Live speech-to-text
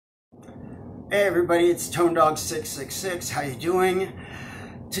Hey everybody, it's ToneDog666. How you doing?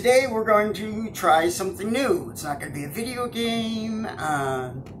 Today we're going to try something new. It's not going to be a video game.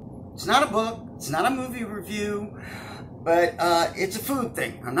 It's not a book. It's not a movie review. But it's a food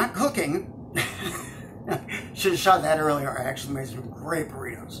thing. I'm not cooking. Should have shot that earlier. I actually made some great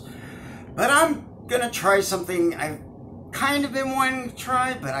burritos. But I'm going to try something I've kind of been wanting to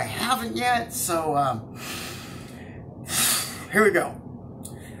try, but I haven't yet. So here we go.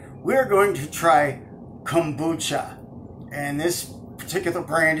 We're going to try Kombucha, and this particular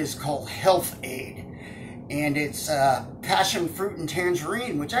brand is called Health Aid, and it's passion fruit and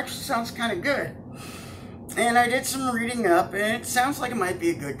tangerine, which actually sounds kind of good. And I did some reading up, and it sounds like it might be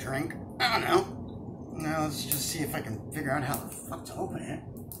a good drink. I don't know. Now let's just see if I can figure out how the fuck to open it.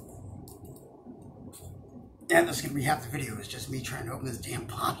 And this is gonna be half the video. Is just me trying to open this damn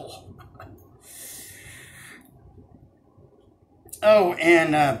bottle. Oh,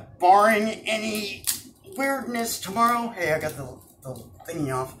 and barring any weirdness tomorrow, hey, I got the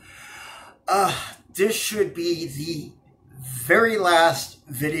thingy off. This should be the very last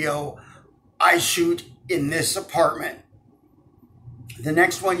video I shoot in this apartment. The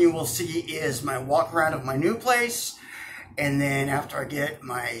next one you will see is my walk around of my new place. And then after I get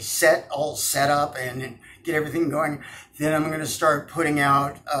my set all set up and get everything going, then I'm going to start putting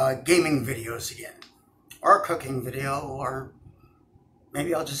out gaming videos again. Or a cooking video, or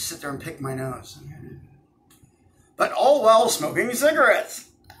maybe I'll just sit there and pick my nose. But all while smoking cigarettes.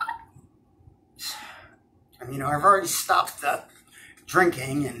 I mean, I've already stopped the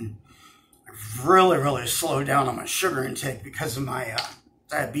drinking, and I've really slowed down on my sugar intake because of my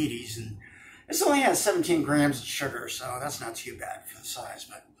diabetes. And this only has 17 grams of sugar, so that's not too bad for the size.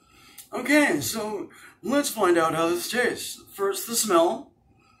 But okay, so let's find out how this tastes. First, the smell.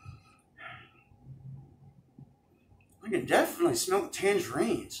 I can definitely smell the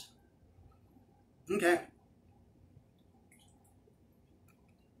tangerines. Okay.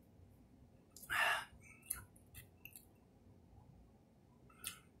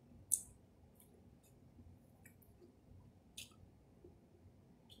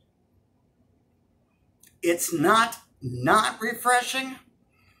 It's not refreshing,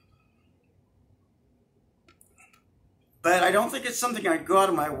 but I don't think it's something I'd go out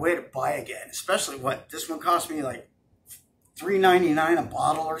of my way to buy again, especially what this one cost me like $3.99 a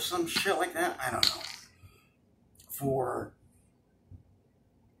bottle or some shit like that. I don't know. For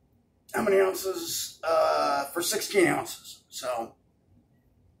how many ounces? For 16 ounces. So,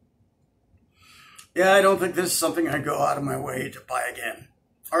 yeah, I don't think this is something I'd go out of my way to buy again.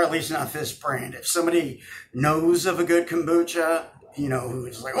 Or at least not this brand. If somebody knows of a good kombucha, you know,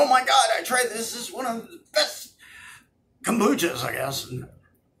 who's like, oh my God, I tried this. This is one of the best kombuchas, I guess. And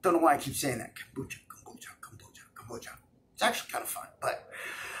don't know why I keep saying that. Kombucha. It's actually kind of fun, but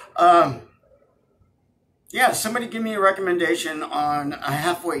yeah, somebody give me a recommendation on a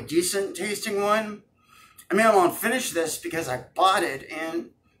halfway decent tasting one. I mean, I won't finish this because I bought it, and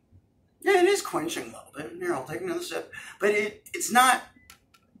yeah, it is quenching a little bit. Here, I'll take another sip, but it's not.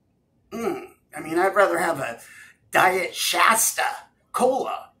 I mean, I'd rather have a Diet Shasta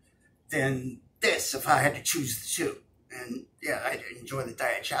Cola than this if I had to choose the two. And yeah, I enjoy the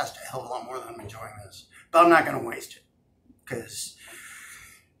Diet Shasta a hell of a lot more than I'm enjoying this, but I'm not going to waste it. Because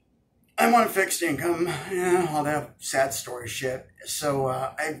I'm on a fixed income, all that sad story shit. So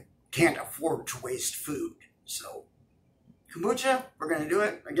I can't afford to waste food. So kombucha, we're going to do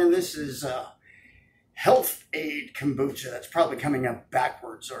it. Again, this is Health Aid kombucha. That's probably coming up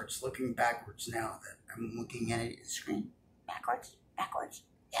backwards, or it's looking backwards now that I'm looking at it on the screen. Backwards?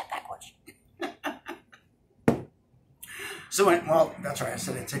 Yeah, backwards. So, well, that's right. I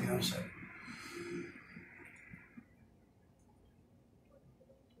said I'd take another sip.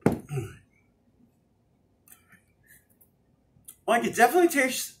 Well, I could definitely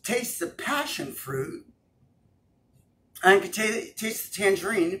taste the passion fruit. I could taste the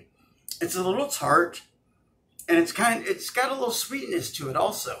tangerine. It's a little tart, and it's got a little sweetness to it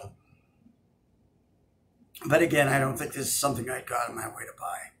also. But again, I don't think this is something I'd go out of my way to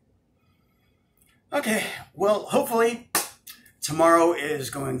buy. Okay, well, hopefully tomorrow is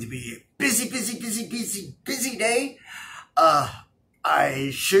going to be a busy day.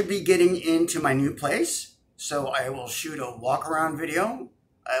 I should be getting into my new place, so I will shoot a walk-around video.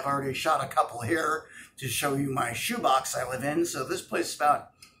 I've already shot a couple here to show you my shoebox I live in, so this place is about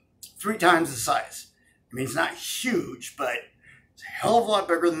 3 times the size. I mean, it's not huge, but it's a hell of a lot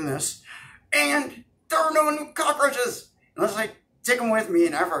bigger than this. And there are no new cockroaches, unless I take them with me,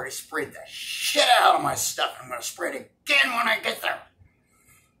 and I've already sprayed the shit out of my stuff. I'm going to spray it again when I get there.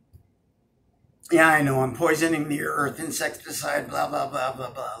 Yeah, I know, I'm poisoning the earth, insecticide, blah, blah, blah, blah,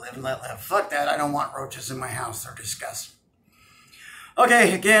 blah, live and let live. Fuck that, I don't want roaches in my house, they're disgusting.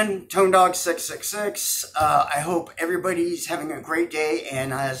 Okay, again, Tone Dog 666. I hope everybody's having a great day,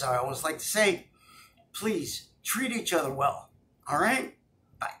 and as I always like to say, please treat each other well, all right?